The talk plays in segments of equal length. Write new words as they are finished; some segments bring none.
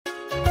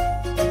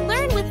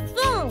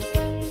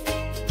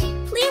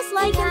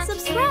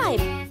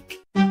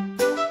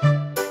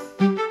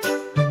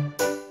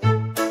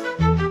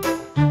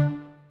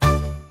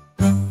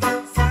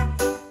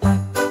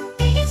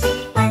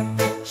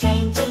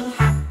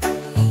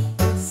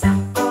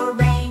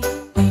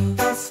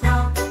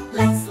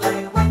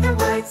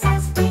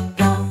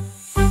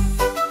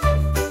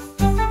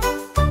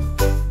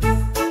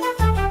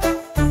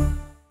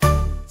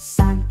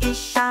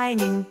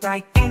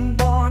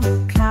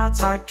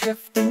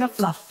drifting a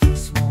fluffy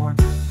swarm.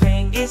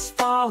 Rain is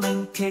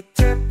falling,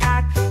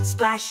 pitter-pat,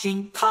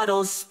 splashing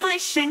puddles,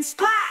 splish and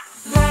splat.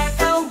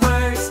 Weather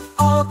words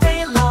all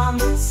day long,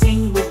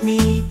 sing with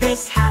me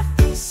this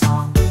happy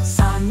song.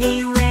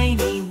 Sunny,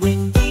 rainy,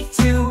 windy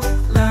too,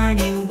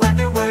 learning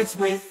weather words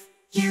with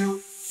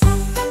you.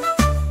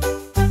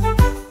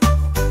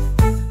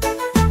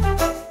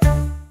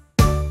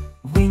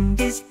 Wind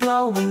is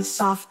blowing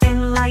soft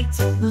and light,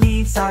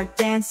 leaves are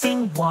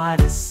dancing, what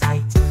a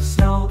sight.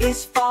 Snow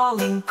is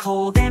falling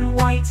cold and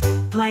white,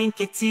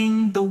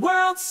 blanketing the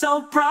world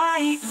so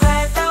bright.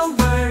 Weather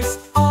words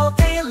all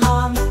day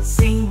long,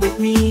 sing with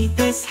me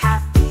this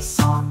happy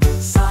song.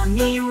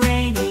 Sunny,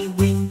 rainy,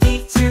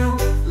 windy too,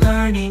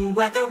 learning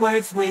weather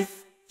words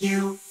with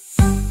you.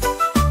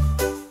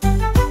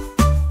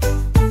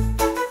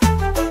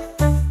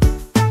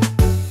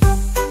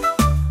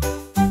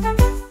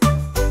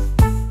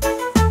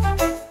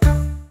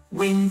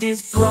 Wind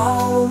is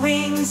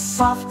blowing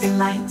soft and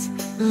light,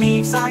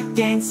 leaves are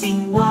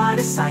dancing, what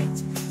a sight.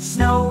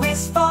 Snow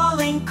is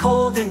falling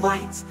cold and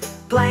white,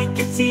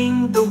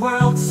 blanketing the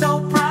world so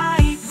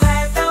bright.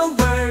 Weather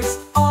words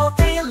all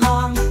day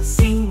long,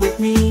 sing with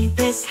me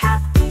this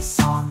happy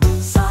song.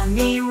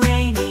 Sunny,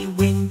 rainy,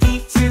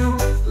 windy too,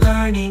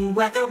 learning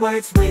weather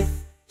words with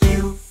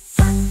you.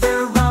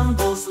 Thunder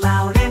rumbles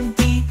loud and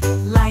deep,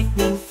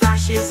 lightning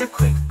flashes a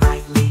quick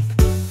bright leap.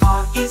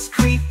 Fog is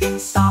creeping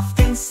soft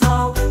and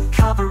slow,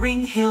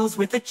 covering hills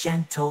with a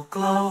gentle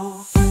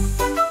glow.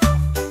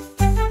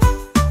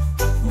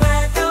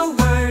 Weather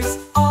words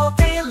all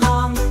day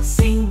long,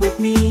 sing with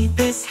me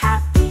this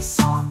happy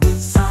song.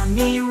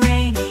 Sunny,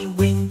 rainy,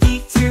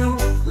 windy too,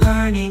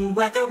 learning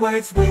weather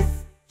words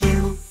with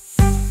you.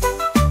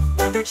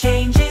 Weather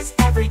changes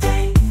every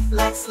day,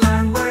 let's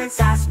learn words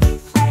as we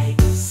play.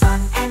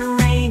 Sun and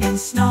rain and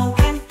snow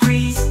and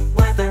breeze,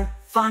 weather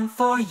fun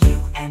for you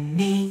and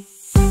me.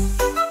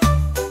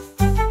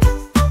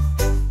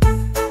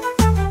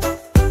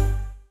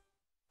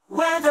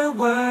 Weather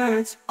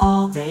words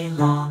all day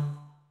long,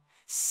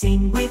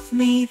 sing with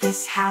me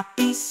this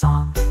happy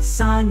song.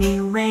 Sunny,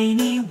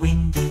 rainy,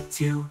 windy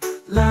too,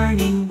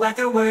 learning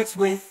weather words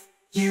with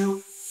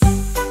you.